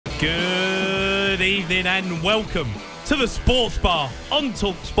Good evening and welcome to the Sports Bar on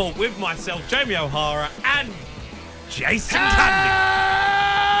talkSPORT with myself, Jamie O'Hara, and Jason Cundy.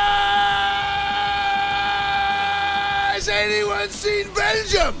 Has anyone seen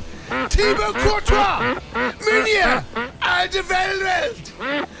Belgium? Thibaut Courtois, Meunier,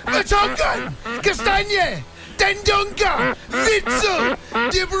 Alderweireld, Vertonghen, Castagne, Dendonka, Witzel,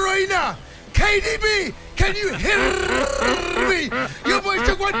 De Bruyne, KDB. Can you hear me? Your boys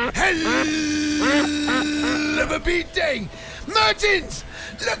took one hell of a beating. Mertens,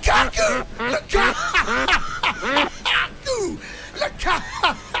 Lukaku, Lukaku.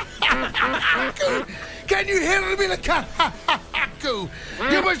 Can you hear me, Lukaku?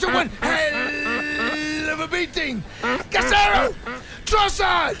 Your boys took one hell of a beating. Casero,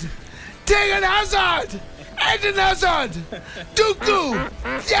 Trossard, Tegen Hazard, Eden Hazard, Duku,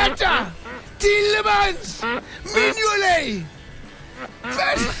 Theater, Tielemans, Mignolet,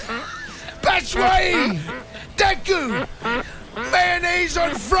 Batshuayi, Deku, mayonnaise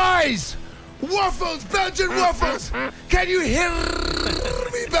on fries, waffles, Belgian waffles. Can you hear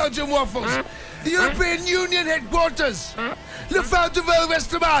me, Belgian waffles? The European Union headquarters, Le Festival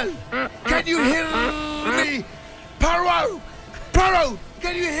Westmaal. Can you hear me? Paro,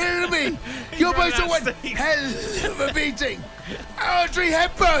 can you hear me? Your boys are one hell of a beating. Audrey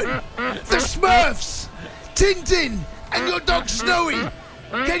Hepburn, the Smurfs, Tintin, and your dog Snowy.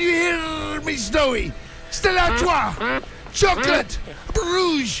 Can you hear me, Snowy? Stella Artois, Chocolate,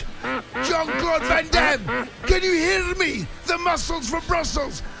 Bruges, Jean-Claude Van Damme. Can you hear me? The Muscles from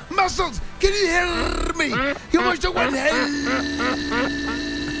Brussels. Muscles, can you hear me? You must have one hell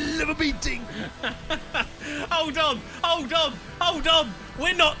of a beating. Hold on.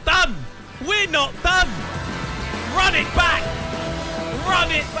 We're not done. Run it back.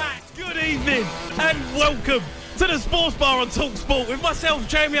 Good evening and welcome to the Sports Bar on talkSPORT with myself,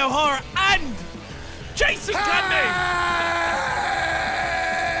 Jamie O'Hara, and Jason Cundy.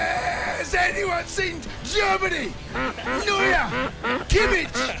 Has anyone seen Germany? Neuer,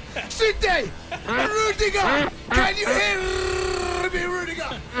 Kimmich, Cundy, Rudiger. Can you hear me,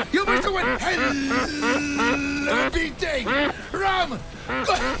 Rudiger? You must have went hell of a beating. Ram,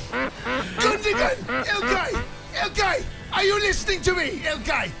 Gundogan, Ilkay. Are you listening to me,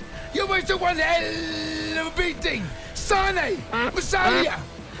 Ilkay? You must have won hell of a beating. Sane, Masalia,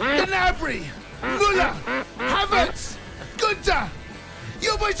 Gnabry, Muller, Havertz, Gunter.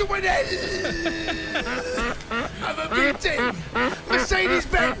 You must have won hell of a beating.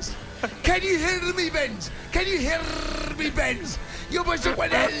 Mercedes-Benz. Can you hear me, Benz? You must have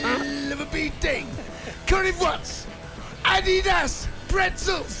won hell of a beating. Currywurst, Adidas,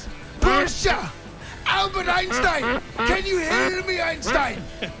 Pretzels, Porsche, Albert Einstein. Can you hear me, Einstein?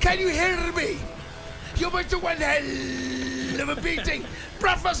 Can you hear me? You must have one hell of a beating.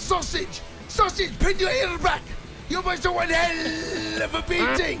 Breakfast sausage, pin your ear back. You must have one hell of a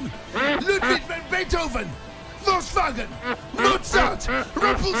beating. Ludwig van Beethoven, Volkswagen, Mozart,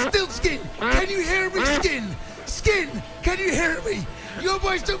 Rumpelstiltskin. Can you hear me, Skin? Can you hear me? Your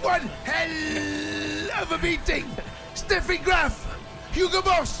boys took one hell of a beating. Steffi Graf, Hugo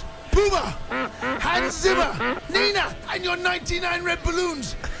Boss, Puma, Hans Zimmer, Nina, and your 99 red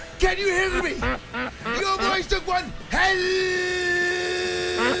balloons. Can you hear me? Your boys took one hell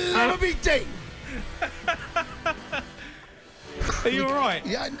of a beating. Are you all right?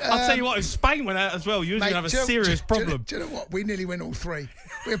 Yeah. I'll tell you what, if Spain went out as well, you're going to have a serious problem. Do you know what? We nearly went all three.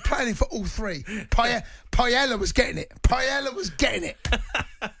 We were planning for all three. Paella was getting it.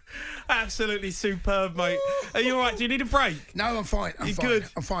 Absolutely superb, mate. Are you all right? Do you need a break? No, I'm fine. I'm fine. Good?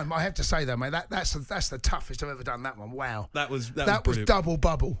 I'm fine. I have to say though, mate, that's the toughest I've ever done. That one. Wow. That was double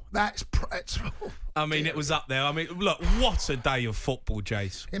bubble. I mean, it was up there. I mean, look, what a day of football,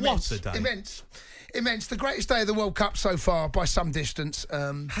 Jace. What a day. Immense. The greatest day of the World Cup so far by some distance.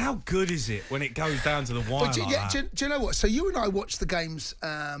 How good is it when it goes down to the wire do you know what? So you and I watched the games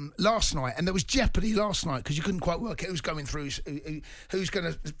last night, and there was jeopardy last night because you couldn't quite work out who's going through, who's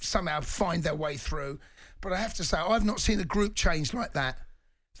going to somehow find their way through. But I have to say, I've not seen a group change like that.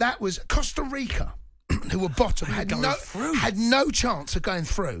 That was Costa Rica, who were bottom, had no chance of going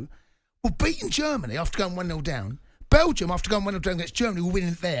through. Well, beating Germany after going 1-0 down. Belgium, after going 1-0 down against Germany, were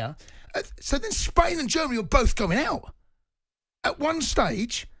winning there. So then Spain and Germany were both going out. At one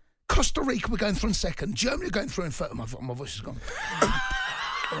stage, Costa Rica were going through in second. Germany were going through in third. My voice is gone.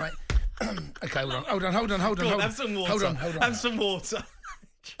 All right. Okay, hold on. Have some water. Hold on. Have some water.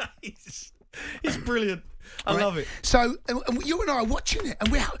 Jeez. It's brilliant. I love it. So and you and I are watching it,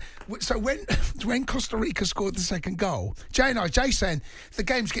 and so when Costa Rica scored the second goal, Jay saying the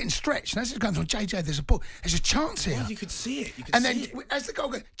game's getting stretched, and as it's going on, JJ, there's a chance here. Well, you could see it. As the goal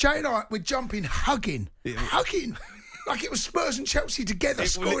goes, Jay and I were jumping, hugging. Like it was Spurs and Chelsea together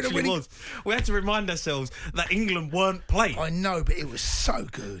scoring a winning. Was. We had to remind ourselves that England weren't playing. I know, but it was so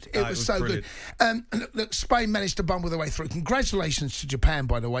good. It was so brilliant. Good. Look, Spain managed to bumble their way through. Congratulations to Japan,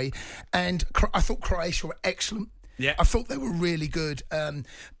 by the way. And I thought Croatia were excellent. Yeah. I thought they were really good.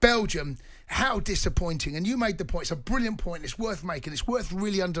 Belgium, how disappointing. And you made the point. It's a brilliant point. It's worth making. It's worth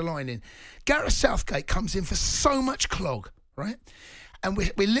really underlining. Gareth Southgate comes in for so much clog, right? And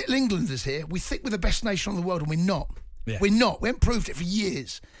we're little Englanders here. We think we're the best nation in the world, and we're not. Yeah. We're not. We haven't proved it for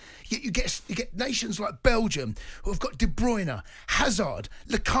years. Yet you get nations like Belgium who have got De Bruyne, Hazard,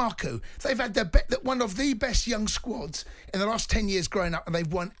 Lukaku. They've had one of the best young squads in the last 10 years growing up, and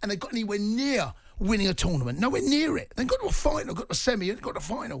they've won, and they've got anywhere near winning a tournament. Nowhere near it. They've got to a final, got to a semi, got to a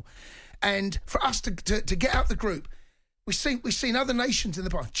final. And for us to get out the group, we've seen other nations in the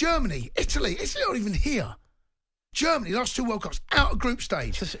past. Germany, Italy not even here. Germany, last 2 World Cups, out of group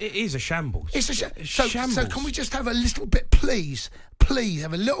stage. It is a shambles. It's a shambles. So can we just have a little bit, please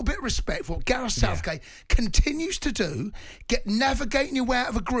have a little bit of respect for what Gareth Southgate continues to do, navigating your way out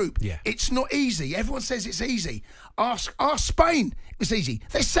of a group. Yeah. It's not easy. Everyone says it's easy. Ask Spain, it's easy.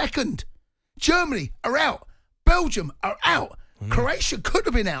 They're second. Germany are out. Belgium are out. Croatia could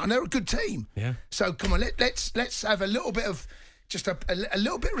have been out, and they're a good team. Yeah. So come on, let's have a little bit of... Just a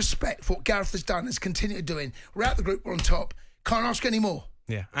little bit of respect for what Gareth has done and has continued doing. We're out the group, we're on top. Can't ask any more.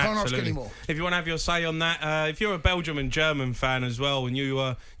 Yeah, Can't absolutely. ask any more. If you want to have your say on that, if you're a Belgium and German fan as well, and you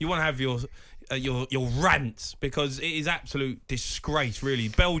want to have your rants, because it is absolute disgrace, really.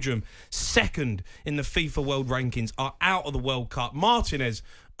 Belgium, second in the FIFA World Rankings, are out of the World Cup. Martinez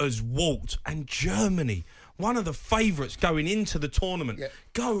has walked, and Germany, one of the favourites going into the tournament,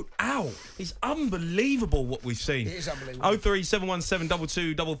 go out. It's unbelievable what we've seen. It is unbelievable. 03717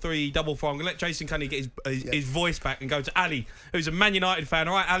 223344. I'm going to let Jason Cundy get his voice back and go to Ali, who's a Man United fan.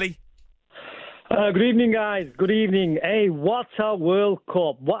 All right, Ali? Good evening, guys. Good evening. Hey, what a World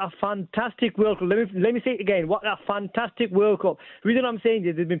Cup. What a fantastic World Cup. Let me say it again. What a fantastic World Cup. The reason I'm saying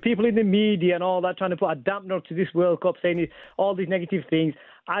this, there's been people in the media and all that trying to put a dampener to this World Cup, saying all these negative things.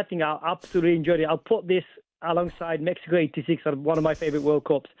 I think I absolutely enjoyed it. I'll put this alongside Mexico 86, one of my favourite World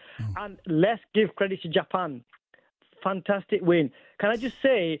Cups. And let's give credit to Japan. Fantastic win. Can I just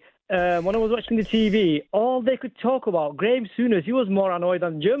say, when I was watching the TV, all they could talk about, Graeme Souness, he was more annoyed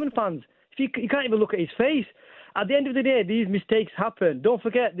than German fans. You can't even look at his face. At the end of the day, these mistakes happen. Don't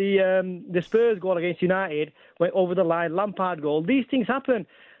forget the Spurs goal against United went over the line, Lampard goal. These things happen.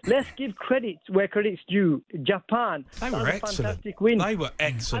 Let's give credit where credit's due. Japan. They were excellent. Fantastic win. They were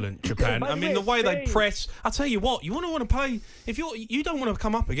excellent, Japan. I mean, the way they press. I'll tell you what. You want to play. If you don't want to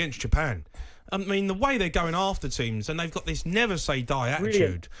come up against Japan. I mean, the way they're going after teams, and they've got this never say die attitude.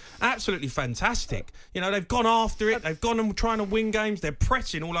 Brilliant. Absolutely fantastic. You know, they've gone after it. They've gone and trying to win games. They're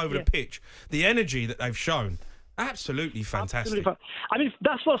pressing all over the pitch. The energy that they've shown. Absolutely fantastic. Absolutely. I mean,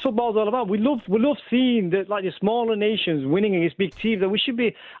 that's what football's all about. We love seeing the smaller nations winning against big teams. And we should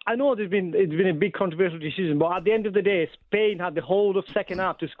be. I know it's been a big controversial decision, but at the end of the day, Spain had the whole of second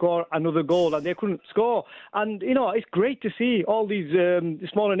half to score another goal, and they couldn't score. And you know, it's great to see all these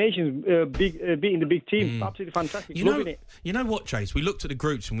smaller nations beating the big teams. Absolutely fantastic. You know what, Chase? We looked at the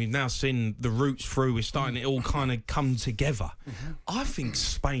groups, and we've now seen the routes through. We're starting it all kind of come together. I think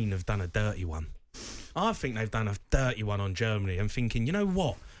Spain have done a dirty one. I think they've done a dirty one on Germany. I'm thinking, you know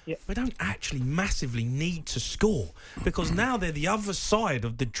what? They don't actually massively need to score, because now they're the other side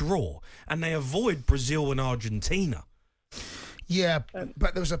of the draw and they avoid Brazil and Argentina. Yeah,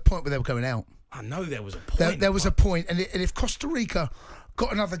 but there was a point where they were going out. I know there was a point. There was a point, and if Costa Rica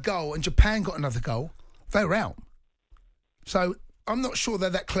got another goal and Japan got another goal, they were out. So I'm not sure they're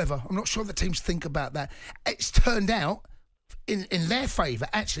that clever. I'm not sure the teams think about that. It's turned out in their favour,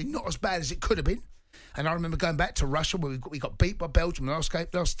 actually not as bad as it could have been. And I remember going back to Russia where we got beat by Belgium last game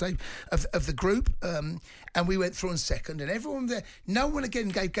of the group, and we went through in second. And everyone there, no one again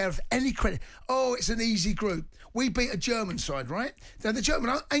gave Gareth any credit. Oh, it's an easy group. We beat a German side, right? Now, the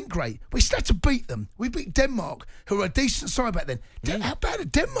German ain't great. We still had to beat them. We beat Denmark, who were a decent side back then. How bad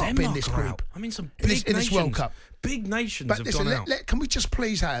had Denmark been in this group? I mean, some big nations. In this World Cup. Big nations have gone out. Can we just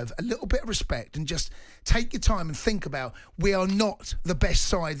please have a little bit of respect and just take your time and think about, we are not the best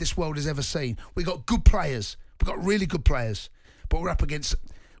side this world has ever seen. We got good players. We've got really good players. But we're up against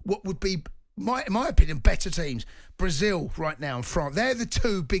what would be, in my opinion, better teams. Brazil right now and France. They're the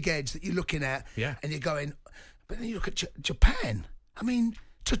two big heads that you're looking at. Yeah. And you're going, but then you look at Japan. I mean,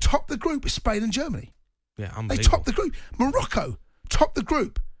 to top the group is Spain and Germany. Yeah, They unbelievable. topped the group. Morocco topped the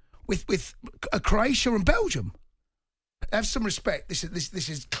group with Croatia and Belgium. Have some respect. This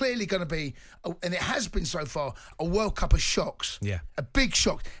is clearly going to be, and it has been so far, a World Cup of shocks. Yeah. A big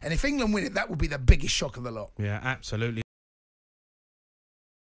shock. And if England win it, that will be the biggest shock of the lot. Yeah, absolutely.